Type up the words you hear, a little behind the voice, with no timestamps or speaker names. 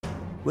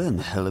Where in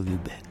the hell have you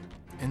been?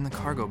 In the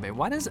cargo bay.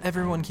 Why does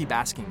everyone keep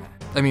asking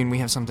that? I mean, we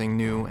have something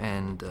new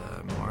and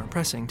more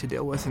pressing to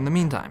deal with in the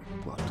meantime.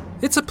 What?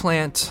 It's a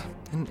plant.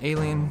 An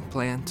alien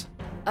plant.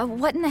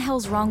 What in the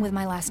hell's wrong with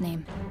my last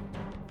name?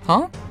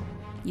 Huh?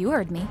 You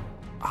heard me.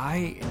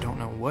 I don't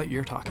know what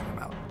you're talking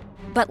about.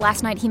 But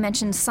last night he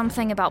mentioned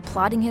something about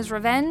plotting his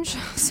revenge,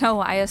 so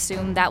I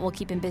assume that will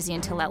keep him busy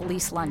until at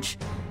least lunch,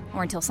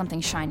 or until something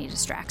shiny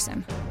distracts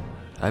him.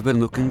 I've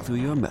been looking through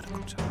your medical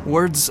chart,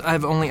 Words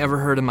I've only ever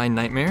heard in my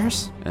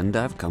nightmares? and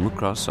I've come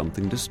across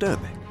something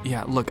disturbing.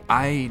 Yeah, look,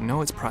 I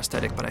know it's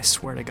prosthetic, but I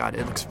swear to God,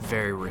 it looks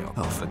very real.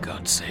 Oh, for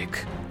God's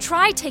sake.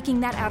 Try taking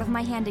that out of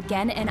my hand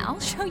again, and I'll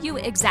show you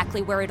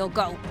exactly where it'll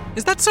go.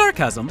 Is that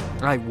sarcasm?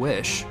 I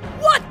wish.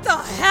 What the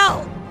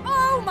hell?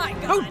 Oh my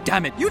God! Oh,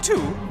 damn it, you two!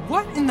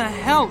 What in the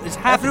hell is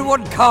happening?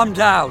 Everyone calm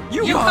down.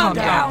 You calm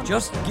down.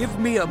 Just give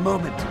me a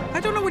moment. I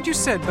don't know what you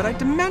said, but I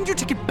demand you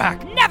take it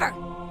back. Never!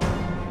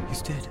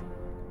 He's dead.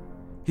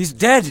 He's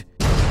dead!